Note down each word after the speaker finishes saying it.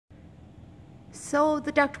So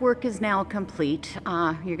the ductwork is now complete.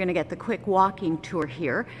 You're going to get the quick walking tour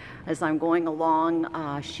here as I'm going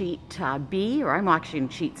along sheet B, or I'm actually in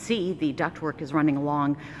sheet C. The ductwork is running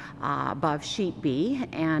along above sheet B,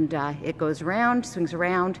 and it goes around, swings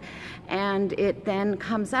around, and it then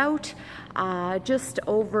comes out just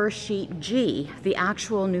over sheet G. The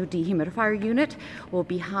actual new dehumidifier unit will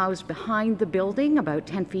be housed behind the building, about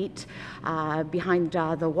 10 feet behind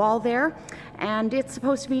the wall there, and it's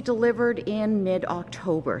supposed to be delivered in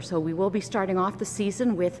mid-October. So we will be starting off the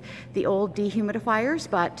season with the old dehumidifiers,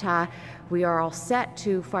 but we are all set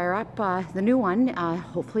to fire up the new one,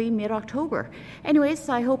 hopefully mid-October. Anyways,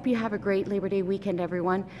 I hope you have a great Labor Day weekend,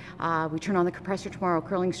 everyone. We turn on the compressor tomorrow.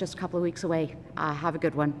 Curling's just a couple of weeks away. Have a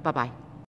good one. Bye-bye.